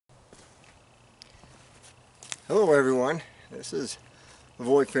Hello everyone, this is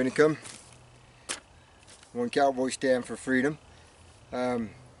LaVoy Finicum. One Cowboy Stand for Freedom. Thought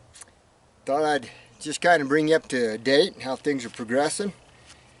I'd just kind of bring you up to date how things are progressing.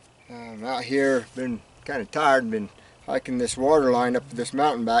 Out here, been kind of tired, been hiking this water line up this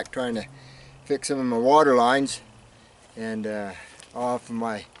mountain back trying to fix some of my water lines and off of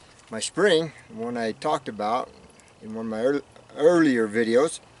my spring, one I talked about in one of my earlier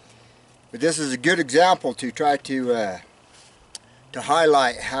videos. But this is a good example to try to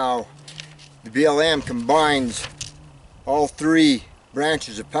highlight how the BLM combines all three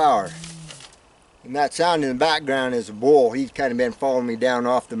branches of power. And that sound in the background is a bull. He's kind of been following me down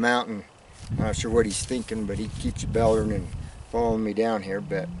off the mountain. I'm not sure what he's thinking, but he keeps bellowing and following me down here.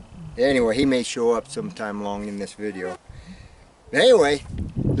 But anyway, he may show up sometime along in this video. Anyway,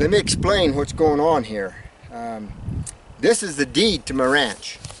 let me explain what's going on here. This is the deed to my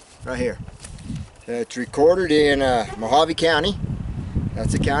ranch. Right here. It's recorded in Mojave County.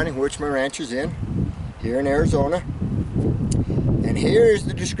 That's the county which my ranch is in, here in Arizona. And here is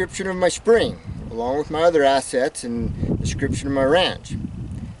the description of my spring, along with my other assets and description of my ranch.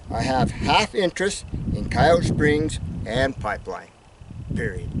 I have half interest in Coyote Springs and Pipeline,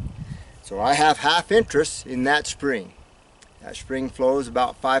 period. So I have half interest in that spring. That spring flows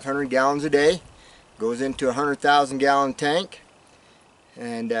about 500 gallons a day, goes into a 100,000 gallon tank.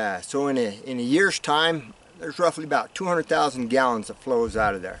 And so in a year's time, there's roughly about 200,000 gallons that flows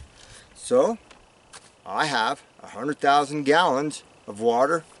out of there. So I have 100,000 gallons of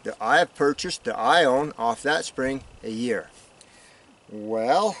water that I have purchased, that I own off that spring a year.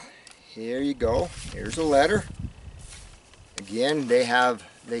 Well, here you go. Here's a letter. Again, they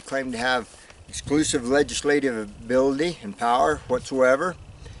claim to have exclusive legislative ability and power whatsoever.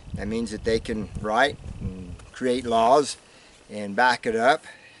 That means that they can write and create laws and back it up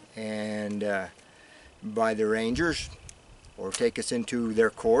and by the rangers or take us into their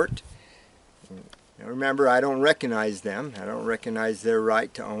court. Now remember, I don't recognize them. I don't recognize their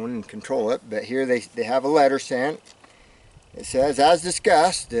right to own and control it, but here they have a letter sent. It says, as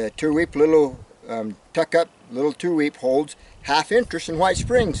discussed, the two-weep little tuck-up little two-weep holds half interest in White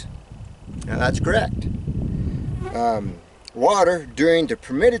Springs. Now that's correct. Water during the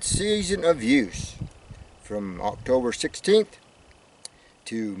permitted season of use from October 16th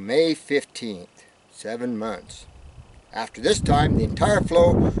to May 15th, 7 months. After this time, the entire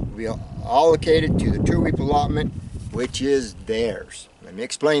flow will be allocated to the two-weep allotment, which is theirs. Let me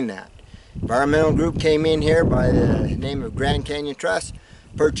explain that. Environmental group came in here by the name of Grand Canyon Trust,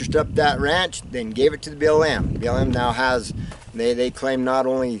 purchased up that ranch, then gave it to the BLM. BLM now has, they claim not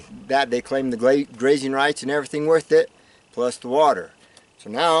only that, they claim the grazing rights and everything with it, plus the water. So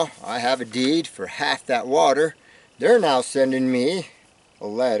now I have a deed for half that water. They're now sending me a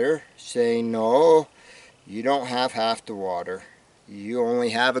letter saying, no, you don't have half the water. You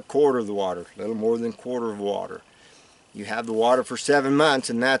only have a quarter of the water, a little more than a quarter of water. You have the water for 7 months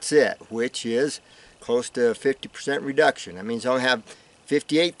and that's it, which is close to a 50% reduction. That means I only have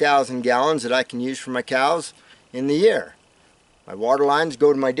 58,000 gallons that I can use for my cows in the year. My water lines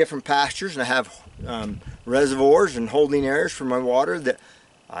go to my different pastures, and I have reservoirs and holding areas for my water that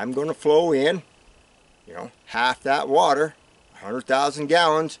I'm going to flow in, half that water, 100,000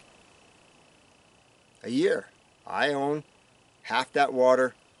 gallons a year. I own half that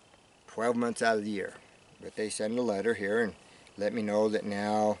water 12 months out of the year. But they send a letter here and let me know that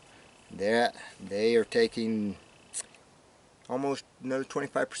now that they are taking almost another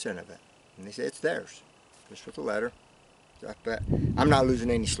 25% of it. And they say it's theirs, just with a letter. But I'm not losing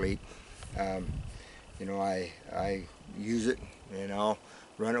any sleep. I use it, and I'll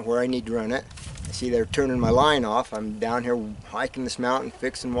run it where I need to run it. I see they're turning my line off. I'm down here hiking this mountain,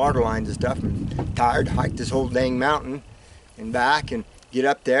 fixing water lines and stuff. I'm tired to hike this whole dang mountain and back and get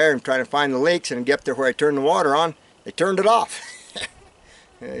up there and try to find the leaks and get up there where I turn the water on. They turned it off.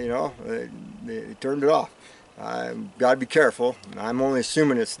 They turned it off. I've got to be careful. I'm only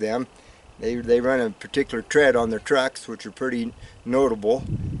assuming it's them. They run a particular tread on their trucks, which are pretty notable,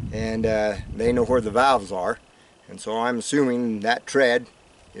 and they know where the valves are. And so I'm assuming that tread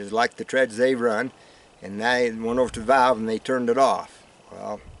is like the treads they run, and they went over to the valve and they turned it off.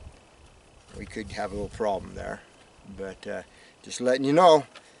 Well, we could have a little problem there, but just letting you know,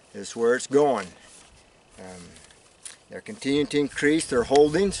 this is where it's going. They're continuing to increase their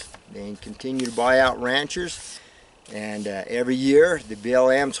holdings. They continue to buy out ranchers, and every year the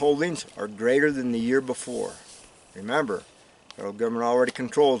BLM's holdings are greater than the year before. Remember, the federal government already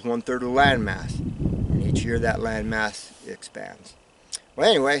controls 1/3 of the land mass, and each year that land mass expands. Well,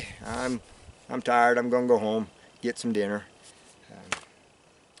 anyway, I'm tired. I'm going to go home, get some dinner.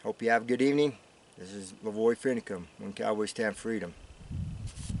 Hope you have a good evening. This is LaVoy Finicum, One Cowboy Stand for Freedom.